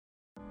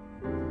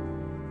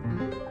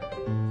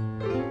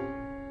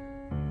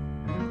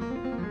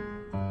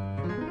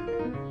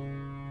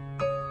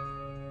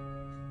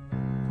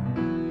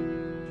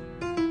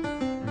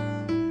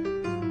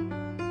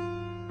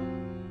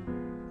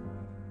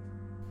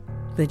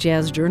The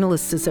Jazz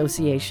Journalists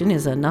Association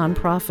is a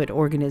nonprofit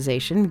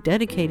organization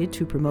dedicated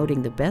to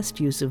promoting the best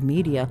use of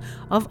media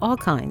of all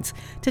kinds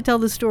to tell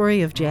the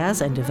story of jazz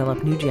and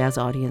develop new jazz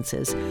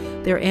audiences.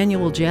 Their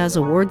annual Jazz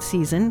Award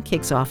season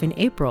kicks off in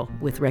April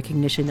with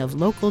recognition of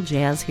local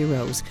jazz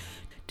heroes,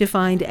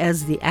 defined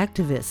as the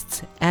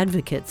activists,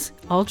 advocates,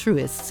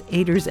 altruists,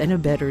 aiders, and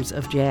abettors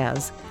of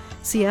jazz.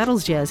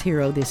 Seattle's jazz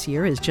hero this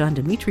year is John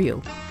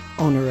Demetriou,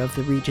 owner of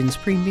the region's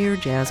premier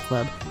jazz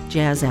club,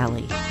 Jazz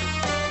Alley.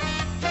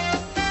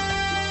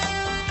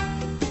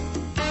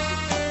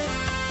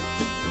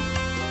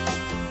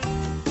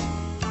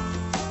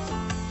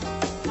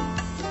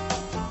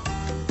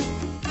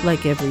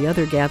 Like every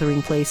other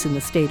gathering place in the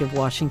state of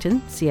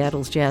Washington,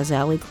 Seattle's Jazz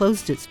Alley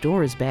closed its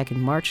doors back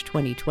in March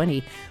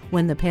 2020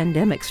 when the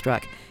pandemic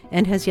struck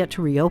and has yet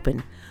to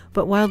reopen.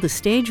 But while the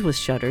stage was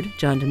shuttered,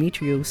 John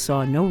Demetriou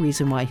saw no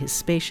reason why his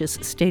spacious,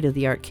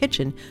 state-of-the-art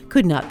kitchen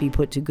could not be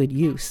put to good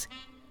use.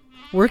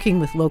 Working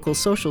with local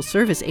social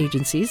service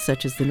agencies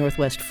such as the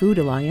Northwest Food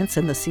Alliance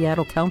and the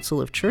Seattle Council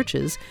of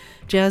Churches,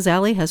 Jazz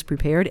Alley has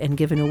prepared and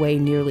given away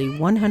nearly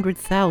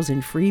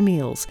 100,000 free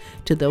meals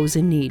to those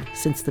in need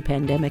since the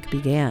pandemic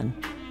began.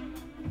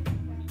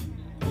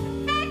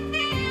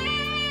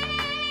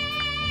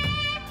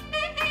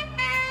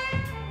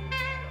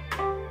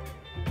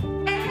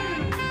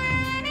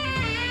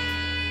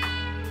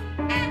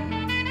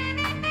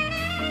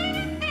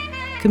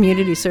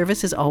 Community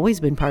service has always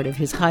been part of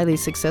his highly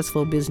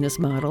successful business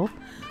model.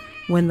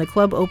 When the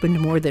club opened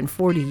more than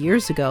 40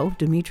 years ago,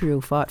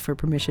 Demetriou fought for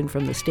permission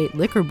from the State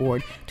Liquor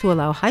Board to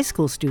allow high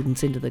school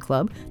students into the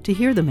club to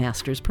hear the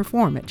masters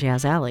perform at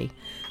Jazz Alley.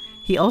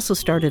 He also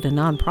started a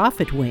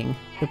nonprofit wing,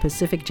 the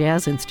Pacific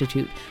Jazz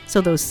Institute,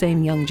 so those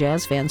same young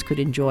jazz fans could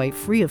enjoy,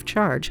 free of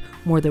charge,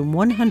 more than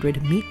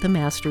 100 Meet the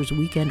Masters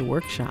weekend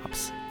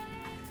workshops.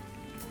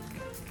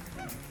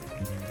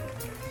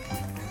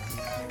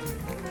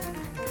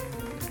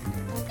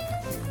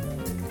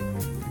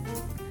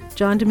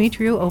 John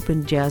Demetriou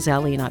opened Jazz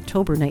Alley in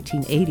October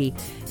 1980,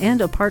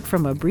 and apart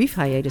from a brief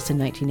hiatus in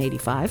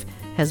 1985,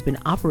 has been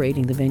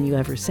operating the venue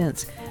ever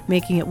since,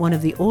 making it one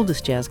of the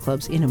oldest jazz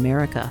clubs in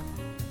America.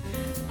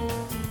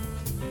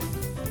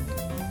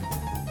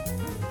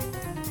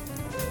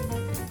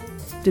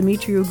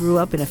 Demetriou grew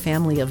up in a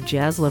family of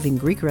jazz-loving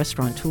Greek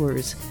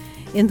restaurateurs.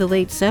 In the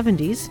late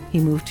 70s, he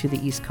moved to the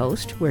East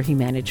Coast, where he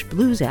managed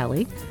Blues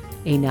Alley,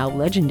 a now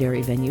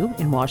legendary venue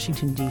in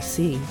Washington,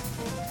 D.C.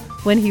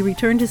 When he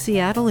returned to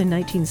Seattle in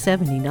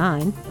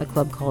 1979, a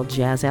club called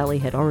Jazz Alley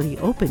had already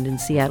opened in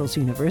Seattle's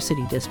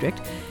University District,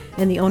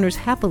 and the owners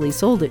happily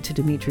sold it to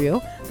Demetriou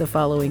the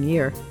following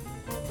year.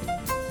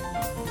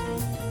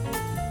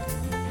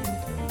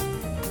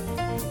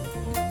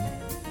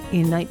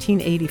 In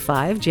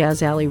 1985,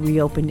 Jazz Alley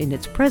reopened in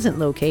its present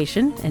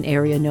location, an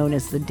area known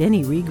as the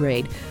Denny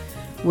Regrade,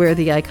 where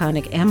the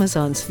iconic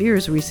Amazon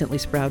spheres recently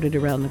sprouted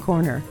around the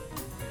corner.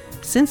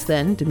 Since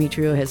then,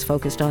 Demetriou has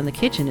focused on the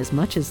kitchen as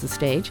much as the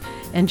stage,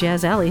 and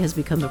Jazz Alley has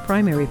become the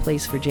primary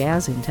place for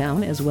jazz in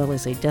town, as well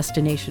as a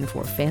destination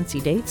for fancy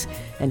dates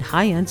and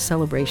high-end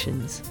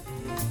celebrations.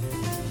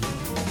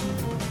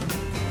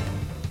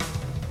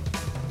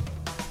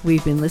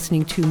 We've been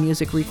listening to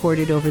music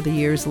recorded over the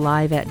years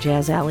live at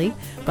Jazz Alley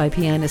by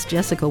pianist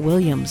Jessica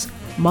Williams,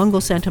 Mongo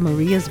Santa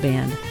Maria's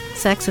band,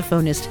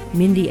 saxophonist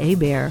Mindy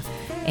Abair,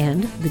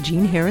 and the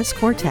Gene Harris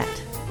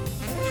Quartet.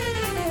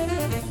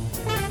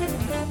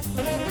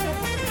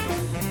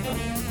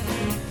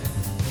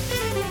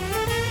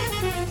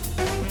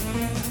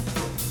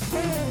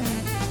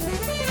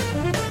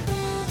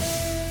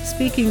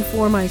 Speaking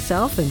for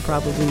myself and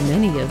probably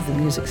many of the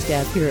music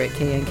staff here at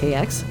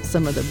KNKX,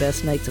 some of the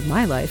best nights of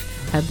my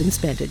life have been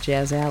spent at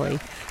Jazz Alley.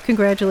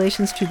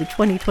 Congratulations to the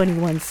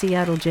 2021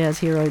 Seattle Jazz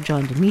hero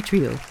John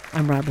Demetriou.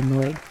 I'm Robin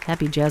Lloyd.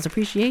 Happy Jazz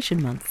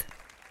Appreciation Month.